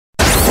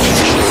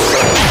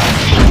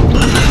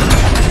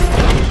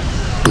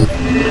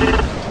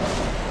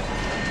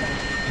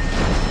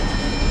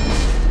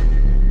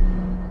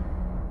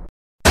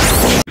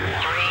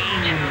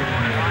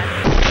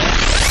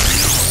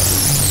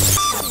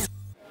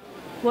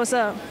What's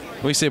up?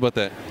 What do you say about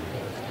that?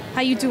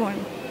 How you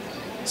doing?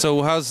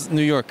 So how's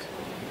New York?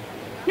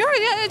 New York,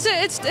 yeah,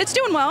 it's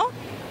doing well.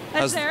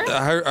 I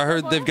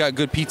heard they've got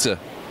good pizza.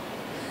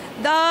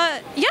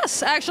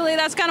 Yes, actually,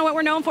 that's kind of what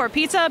we're known for.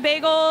 Pizza,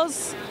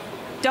 bagels,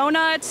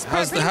 donuts.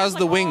 How's pretty much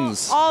the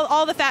wings?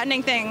 All the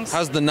fattening things.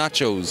 How's the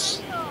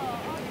nachos?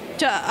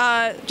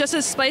 Just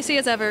as spicy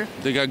as ever.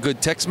 They got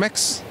good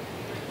Tex-Mex?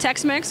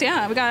 Tex-Mex,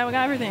 yeah, we got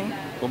everything.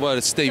 What about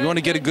a steak? You want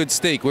to get a good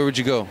steak, where would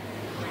you go?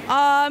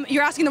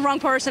 You're asking the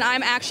wrong person.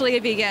 I'm actually a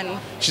vegan.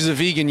 She's a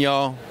vegan,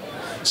 y'all.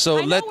 So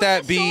let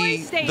that be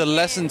the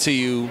lesson to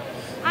you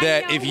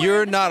that if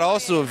you're not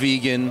also a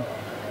vegan,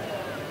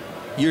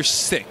 you're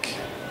sick.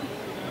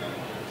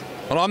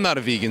 Well, I'm not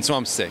a vegan, so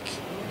I'm sick.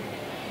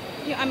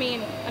 Yeah, I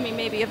mean,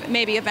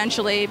 maybe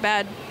eventually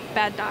bad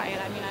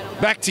diet. I mean, I don't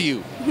know. Back to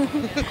you.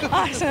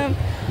 Awesome.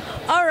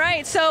 All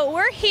right, so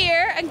we're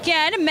here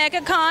again,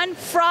 MegaCon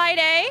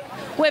Friday,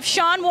 with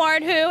Sean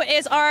Ward, who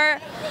is our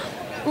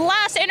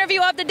last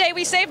interview of the day.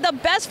 We saved the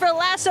best for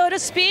last, so to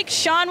speak.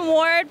 Sean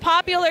Ward,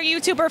 popular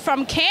YouTuber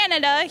from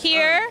Canada,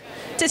 here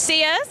to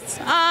see us.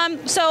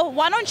 So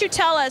why don't you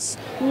tell us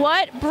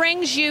what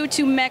brings you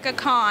to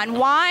MegaCon?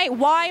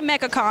 Why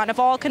MegaCon of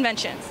all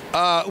conventions?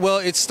 Well,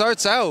 it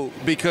starts out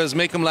because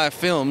Make 'em Laugh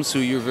Films, who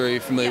you're very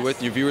familiar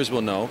with, your viewers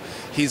will know.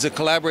 He's a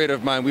collaborator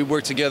of mine. We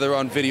work together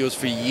on videos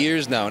for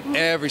years now, and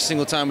every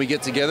single time we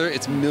get together,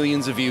 it's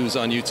millions of views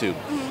on YouTube.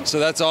 So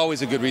that's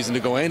always a good reason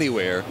to go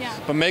anywhere. Yeah.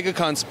 But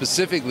MegaCon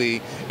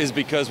specifically is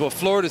because, well,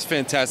 Florida's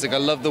fantastic. I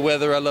love the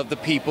weather, I love the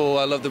people,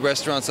 I love the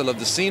restaurants, I love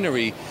the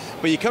scenery.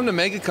 But you come to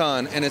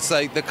MegaCon and it's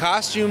like the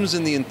costumes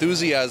and the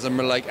enthusiasm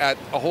are like at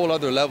a whole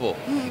other level.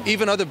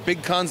 Even other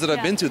big cons that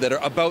I've been to that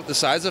are about the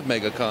size of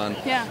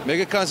MegaCon. Yeah.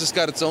 MegaCon's just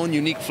got its own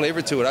unique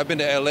flavor to it. I've been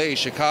to LA,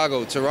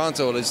 Chicago,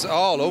 Toronto, it's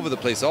all over the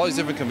place, all these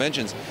different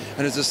conventions.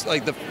 And it's just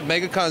like the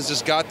MegaCon's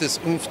just got this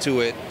oomph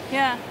to it.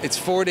 Yeah. It's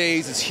 4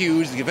 days, it's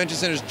huge, the convention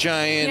center's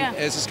giant, Yeah.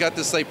 it's just got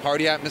this like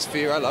party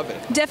atmosphere. I love it.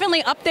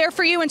 Definitely up there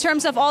for you in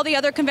terms of all the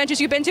other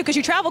conventions you've been to, because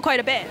you travel quite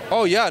a bit.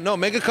 Oh yeah, no,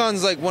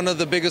 MegaCon's like one of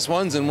the biggest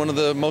ones and one of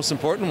the most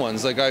important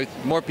ones. Like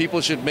more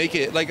people should make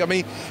it. Like, I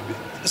mean,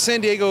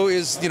 San Diego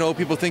is, you know,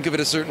 people think of it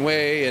a certain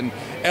way, and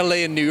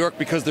LA and New York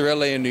because they're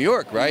LA and New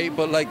York, right?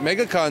 But like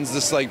MegaCon's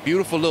this like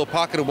beautiful little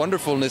pocket of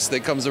wonderfulness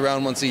that comes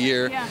around once a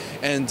year. Yeah.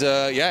 And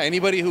yeah,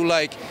 anybody who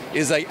like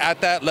is like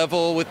at that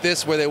level with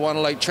this where they want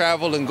to like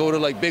travel and go to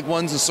like big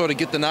ones and sort of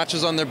get the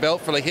notches on their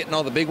belt for like hitting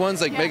all the big ones,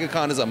 like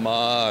MegaCon is a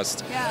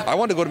must. Yeah. I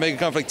wanted to go to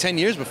MegaCon for like 10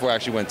 years before I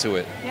actually went to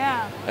it.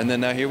 Yeah. And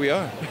then now here we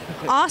are.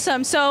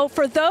 Awesome. So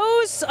for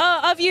those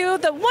of you,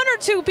 the one or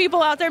two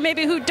people out there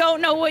maybe who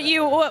don't know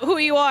who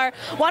you are,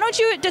 why don't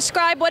you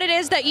describe what it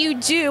is that you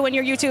do in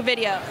your YouTube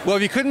video? Well,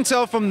 if you couldn't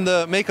tell from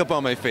the makeup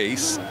on my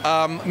face,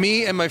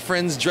 me and my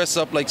friends dress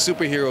up like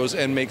superheroes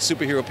and make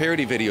superhero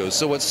parody videos.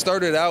 So what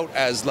started out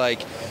as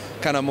like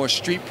kind of more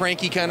street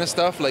pranky kind of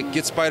stuff, like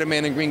get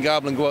Spider-Man and Green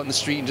Goblin go out in the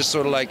street and just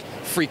sort of like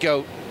freak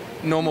out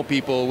normal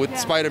people with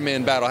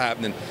Spider-Man battle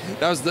happening.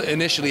 That was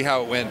initially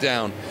how it went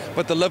down.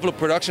 But the level of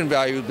production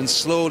value has been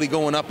slowly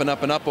going up and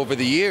up and up over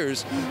the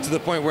years to the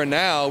point where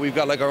now we've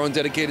got like our own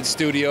dedicated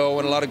studio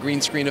and a lot of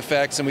green screen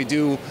effects, and we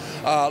do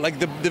like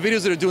the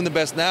videos that are doing the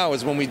best now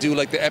is when we do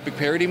like the epic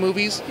parody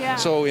movies. Yeah.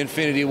 So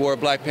Infinity War,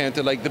 Black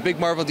Panther, like the big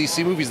Marvel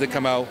DC movies that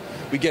come out,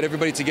 we get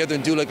everybody together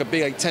and do like a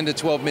big like 10 to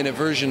 12 minute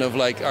version of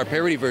like our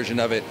parody version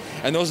of it.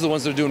 And those are the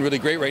ones that are doing really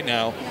great right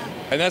now.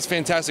 And that's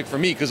fantastic for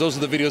me because those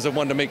are the videos I've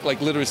wanted to make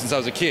like literally since I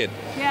was a kid.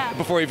 Yeah.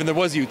 Before even there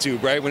was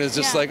YouTube, right? When it's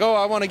just like, oh,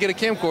 I want to get a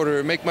camcorder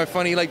and make my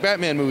funny like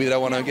Batman movie that I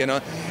want to get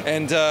on.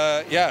 And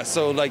yeah,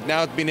 so like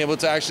now being able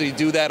to actually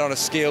do that on a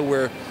scale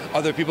where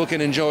other people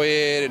can enjoy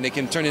it and it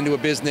can turn into a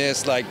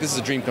business, like this is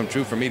a dream come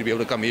true for me to be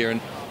able to come here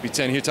and be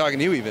standing here talking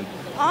to you even.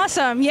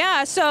 Awesome.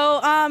 Yeah. So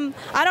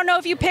I don't know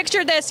if you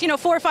pictured this, 4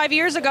 or 5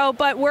 years ago,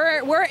 but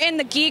we're in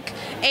the geek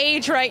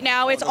age right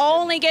now. It's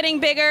only getting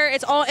bigger.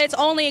 It's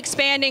only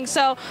expanding.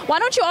 So why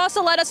don't you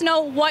also let us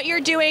know what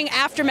you're doing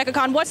after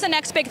MegaCon? What's the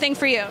next big thing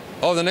for you?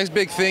 Oh, the next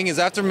big thing is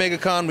after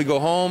MegaCon, we go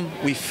home,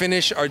 we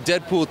finish our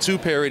Deadpool 2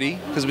 parody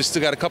because we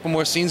still got a couple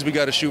more scenes we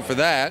got to shoot for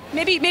that.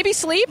 Maybe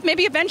sleep.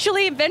 Maybe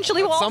eventually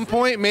we'll. At some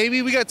point,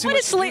 maybe we got too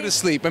much to do to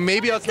sleep, and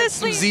maybe I'll take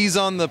some Z's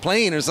on the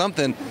plane or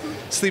something.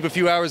 Sleep a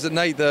few hours at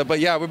night. But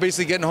yeah, we're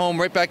basically getting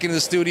home, right back into the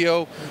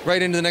studio,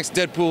 right into the next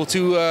Deadpool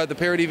 2, the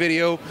parody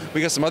video.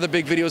 We got some other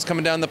big videos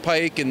coming down the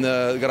pike, and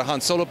we got a Han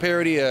Solo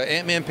parody, a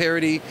Ant-Man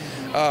parody,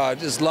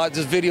 just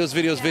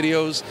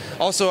videos.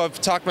 Also,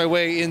 I've talked my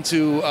way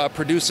into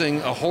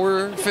producing a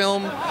horror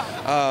film,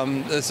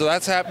 so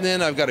that's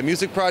happening. I've got a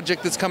music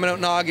project that's coming out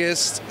in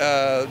August.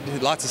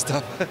 Lots of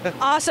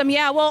stuff. Awesome.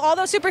 Yeah. Well, all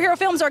those superhero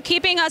films are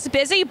keeping us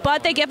busy,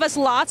 but they give us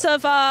lots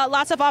of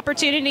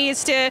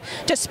opportunities to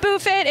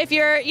spoof it if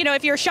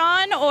you're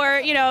Sean,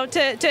 or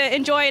to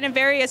enjoy it in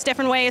various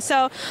different ways.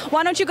 So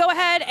why don't you go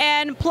ahead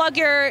and plug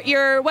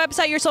your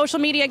website, your social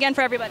media again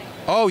for everybody?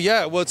 Oh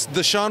yeah, well it's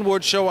the Sean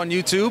Ward Show on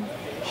YouTube.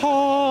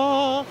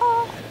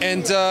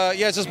 And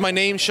yeah, it's just my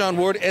name, Sean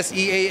Ward,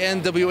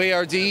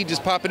 SeanWard.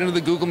 Just pop it into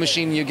the Google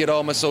machine and you get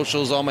all my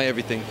socials, all my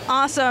everything.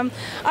 Awesome.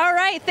 All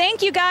right,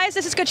 thank you guys.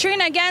 This is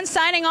Katrina again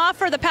signing off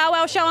for the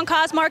Powwow Show and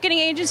Cause Marketing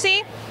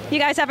Agency. You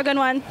guys have a good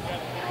one.